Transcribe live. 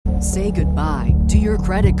Say goodbye to your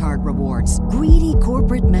credit card rewards. Greedy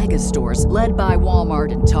corporate mega stores, led by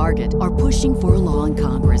Walmart and Target, are pushing for a law in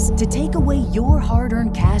Congress to take away your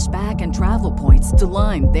hard-earned cash back and travel points to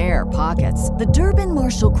line their pockets. The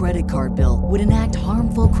Durbin-Marshall credit card bill would enact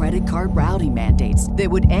harmful credit card routing mandates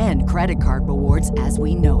that would end credit card rewards as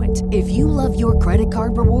we know it. If you love your credit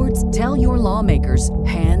card rewards, tell your lawmakers,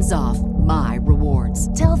 hands off my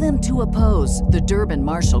rewards. Tell them to oppose the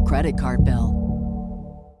Durbin-Marshall credit card bill.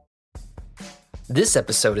 This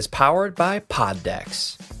episode is powered by Pod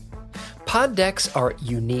Decks. Pod Decks are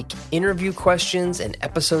unique interview questions and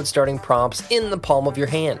episode starting prompts in the palm of your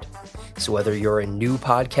hand. So whether you're a new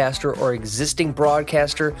podcaster or existing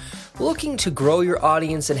broadcaster looking to grow your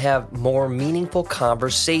audience and have more meaningful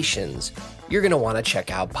conversations, you're going to want to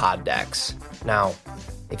check out Pod Decks. Now,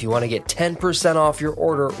 if you want to get 10% off your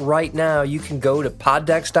order right now, you can go to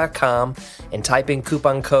poddecks.com and type in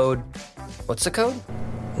coupon code, what's the code?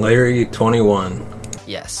 Larry21.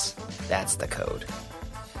 Yes, that's the code.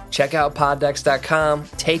 Check out poddecks.com.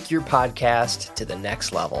 Take your podcast to the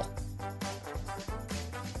next level.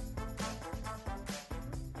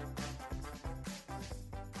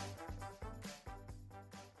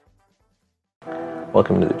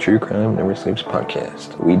 Welcome to the True Crime Never Sleeps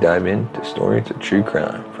podcast. We dive into stories of true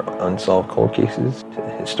crime, from unsolved cold cases to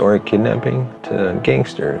historic kidnapping to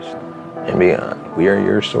gangsters and beyond. We are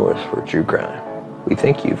your source for true crime. We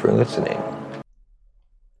thank you for listening.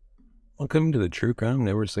 Welcome to the True Crime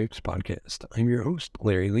Never Sleeps podcast. I'm your host,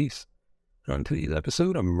 Larry Leese. And on today's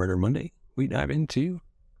episode of Murder Monday, we dive into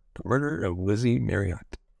the murder of Lizzi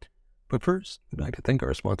Marriott. But first, we'd like to thank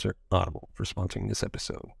our sponsor, Audible, for sponsoring this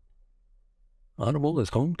episode. Audible is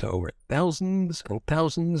home to over thousands and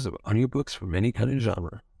thousands of audiobooks from any kind of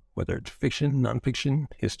genre, whether it's fiction, nonfiction,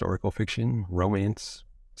 historical fiction, romance,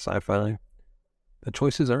 sci-fi. The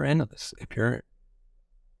choices are endless. If you're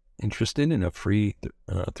interested in a free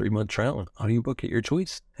 3-month trial and audiobook at your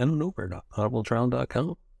choice, head on over to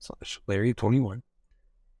audibletrial.com/Larry21.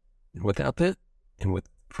 And without that, and with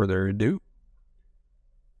further ado,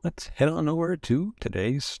 let's head on over to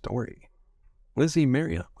today's story. Lizzi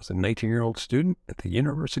Marriott was a 19-year-old student at the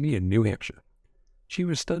University of New Hampshire. She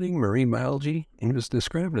was studying marine biology and was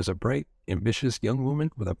described as a bright, ambitious young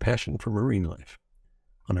woman with a passion for marine life.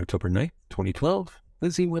 On October 9th, 2012,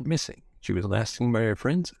 Lizzi went missing. She was last seen by her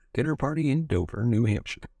friends at a dinner party in Dover, New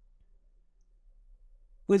Hampshire.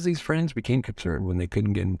 Lizzi's friends became concerned when they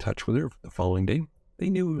couldn't get in touch with her the following day.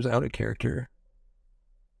 They knew it was out of character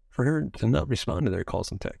for her to not respond to their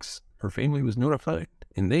calls and texts. Her family was notified,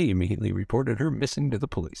 and they immediately reported her missing to the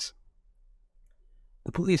police.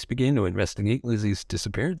 The police began to investigate Lizzi's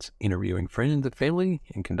disappearance, interviewing friends and family,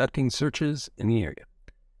 and conducting searches in the area.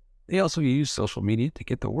 They also used social media to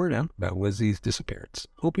get the word out about Lizzi's disappearance,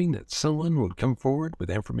 hoping that someone would come forward with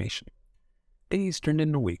information. Days turned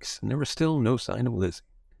into weeks, and there was still no sign of Lizzi.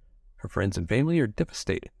 Her friends and family are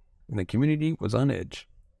devastated, and the community was on edge.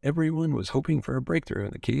 Everyone was hoping for a breakthrough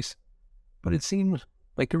in the case, but it seemed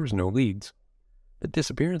like there was no leads. The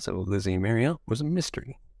disappearance of Lizzi Marriott was a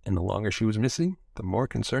mystery, and the longer she was missing, the more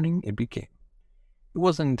concerning it became. It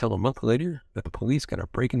wasn't until a month later that the police got a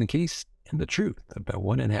break in the case, and the truth about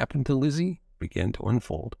what had happened to Lizzi began to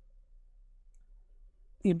unfold.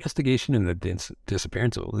 The investigation into the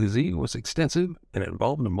disappearance of Lizzi was extensive and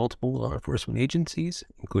involved multiple law enforcement agencies,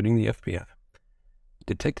 including the FBI.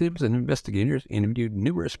 Detectives and investigators interviewed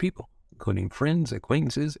numerous people, including friends,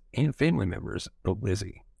 acquaintances, and family members of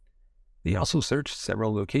Lizzi. They also searched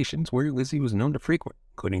several locations where Lizzi was known to frequent,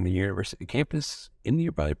 including the university campus and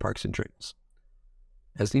nearby parks and trails.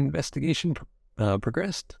 As the investigation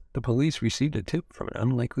progressed, the police received a tip from an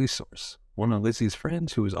unlikely source. One of Lizzi's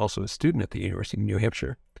friends, who was also a student at the University of New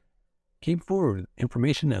Hampshire, came forward with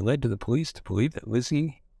information that led to the police to believe that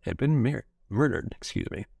Lizzi had been murdered.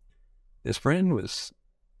 This friend was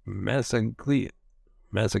Mazzaglia,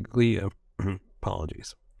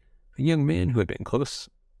 apologies, a young man who had been close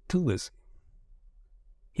to Lizzi.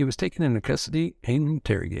 He was taken into custody and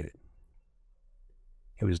interrogated.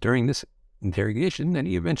 It was during this interrogation that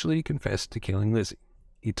he eventually confessed to killing Lizzi.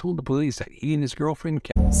 He told the police that he and his girlfriend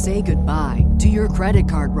Say goodbye to your credit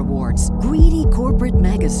card rewards. Greedy corporate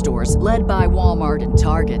mega stores, led by Walmart and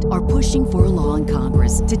Target, are pushing for a law in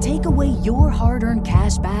Congress to take away your hard-earned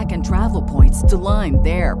cash back and travel points to line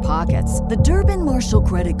their pockets. The Durbin-Marshall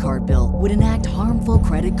credit card bill would enact harmful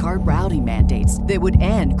credit card routing mandates that would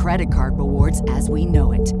end credit card rewards as we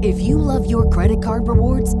know it. If you love your credit card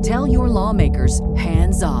rewards, tell your lawmakers,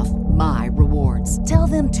 hands off my rewards. Tell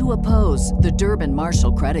them to oppose the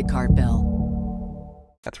Durbin-Marshall credit card bill.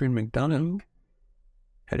 Catherine McDonough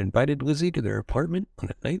had invited Lizzi to their apartment on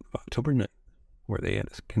the night of October 9th. where they had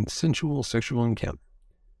a consensual sexual encounter.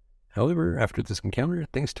 However, after this encounter,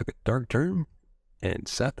 things took a dark turn, and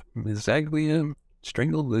Seth Mazzaglia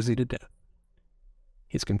strangled Lizzi to death.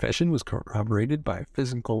 His confession was corroborated by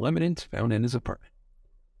physical evidence found in his apartment,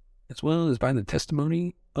 as well as by the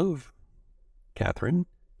testimony of Catherine,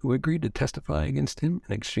 who agreed to testify against him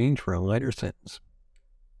in exchange for a lighter sentence.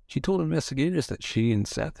 She told investigators that she and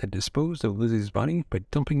Seth had disposed of Lizzi's body by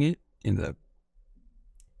dumping it in the,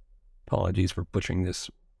 apologies for butchering this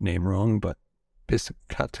name wrong, but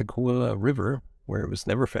Piscataqua River, where it was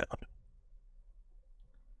never found.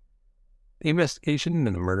 The investigation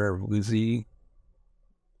into the murder of Lizzi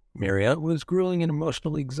Marriott was grueling and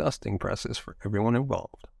emotionally exhausting process for everyone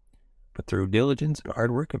involved. But through diligence and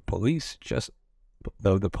hard work of police, justice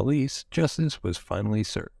was finally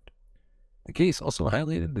served. The case also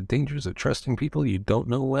highlighted the dangers of trusting people you don't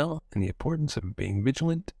know well and the importance of being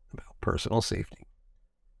vigilant about personal safety.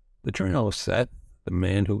 The trial of Seth, the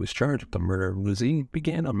man who was charged with the murder of Lizzi,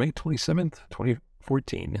 began on May 27,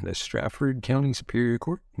 2014 in the Stratford County Superior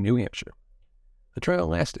Court in New Hampshire. The trial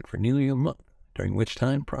lasted for nearly a month, during which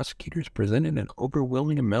time prosecutors presented an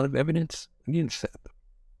overwhelming amount of evidence against Seth.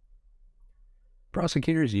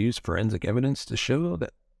 Prosecutors used forensic evidence to show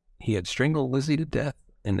that he had strangled Lizzi to death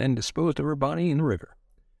and then disposed of her body in the river.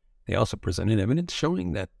 They also presented evidence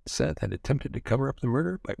showing that Seth had attempted to cover up the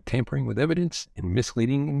murder by tampering with evidence and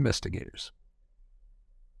misleading investigators.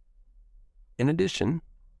 In addition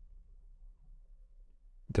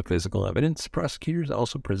to physical evidence, prosecutors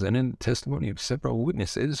also presented the testimony of several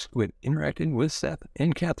witnesses who had interacted with Seth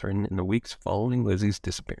and Catherine in the weeks following Lizzi's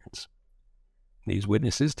disappearance. These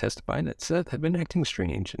witnesses testified that Seth had been acting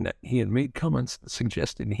strange and that he had made comments that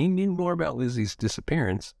suggested he knew more about Lizzi's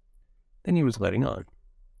disappearance than he was letting on.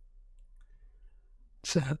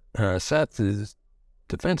 Seth's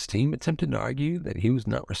defense team attempted to argue that he was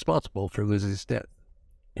not responsible for Lizzi's death,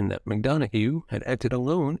 and that McDonough had acted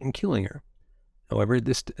alone in killing her. However,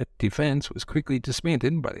 this defense was quickly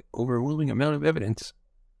dismantled by the overwhelming amount of evidence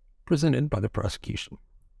presented by the prosecution.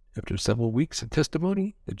 After several weeks of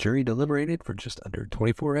testimony, the jury deliberated for just under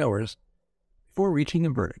 24 hours before reaching a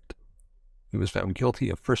verdict. He was found guilty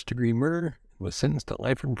of first-degree murder and was sentenced to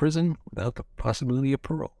life in prison without the possibility of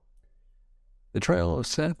parole. The trial of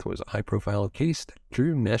Seth was a high-profile case that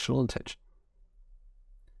drew national attention.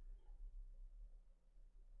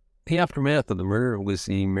 The aftermath of the murder of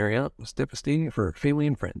Lizzi Marriott was devastating for her family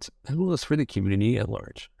and friends, as well as for the community at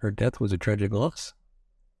large. Her death was a tragic loss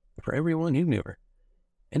for everyone who knew her,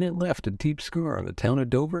 and it left a deep scar on the town of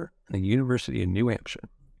Dover and the University of New Hampshire.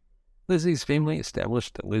 Lizzi's family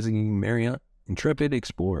established the Lizzi Marriott Intrepid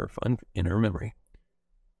Explorer Fund in her memory,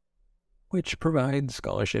 which provides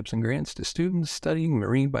scholarships and grants to students studying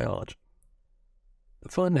marine biology. The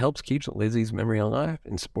fund helps keep Lizzi's memory alive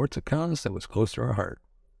and supports a cause that was close to her heart.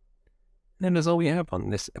 And that is all we have on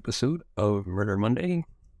this episode of Murder Monday,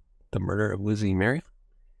 the murder of Lizzi Marriott.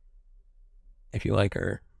 If you like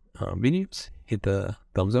our videos, hit the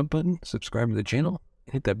thumbs up button, subscribe to the channel,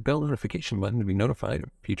 and hit that bell notification button to be notified of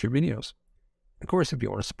future videos. Of course, if you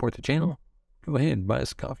want to support the channel, go ahead and buy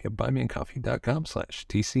us a coffee at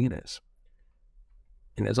buymeacoffee.com/TCNS.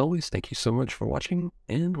 And as always, thank you so much for watching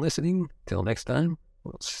and listening. Till next time,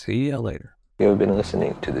 we'll see you later. You have been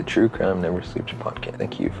listening to the True Crime Never Sleeps podcast.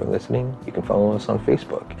 Thank you for listening. You can follow us on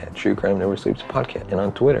Facebook at True Crime Never Sleeps podcast and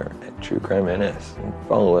on Twitter at True Crime NS. And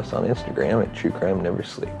follow us on Instagram at True Crime Never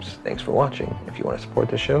Sleeps. Thanks for watching. If you want to support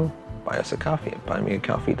the show, buy us a coffee at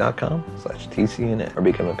buymeacoffee.com/TCNS or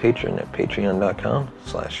become a patron at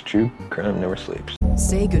patreon.com/True Crime Never Sleeps.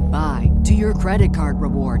 Say goodbye to your credit card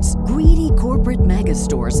rewards. Greedy corporate mega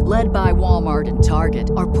stores, led by Walmart and Target,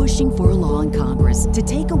 are pushing for a law in Congress to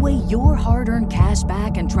take away your hard-earned cash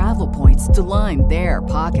back and travel points to line their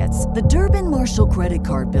pockets. The Durbin-Marshall credit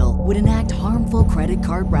card bill would enact harmful credit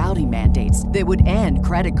card routing mandates that would end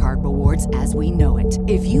credit card rewards as we know it.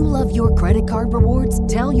 If you love your credit card rewards,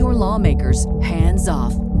 tell your lawmakers, hands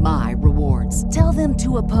off my rewards. Tell them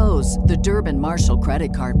to oppose the Durbin-Marshall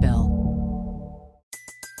credit card bill.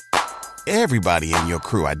 Everybody in your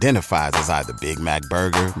crew identifies as either Big Mac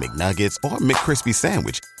Burger, McNuggets, or McCrispy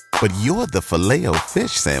Sandwich. But you're the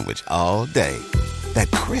Filet-O-Fish Sandwich all day.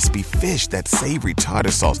 That crispy fish, that savory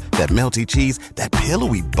tartar sauce, that melty cheese, that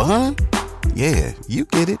pillowy bun. Yeah, you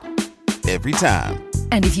get it. Every time.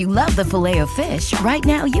 And if you love the Filet-O-Fish, right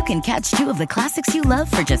now you can catch two of the classics you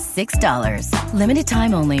love for just $6. Limited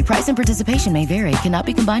time only. Price and participation may vary. Cannot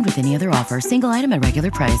be combined with any other offer. Single item at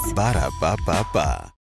regular price. Ba-da-ba-ba-ba.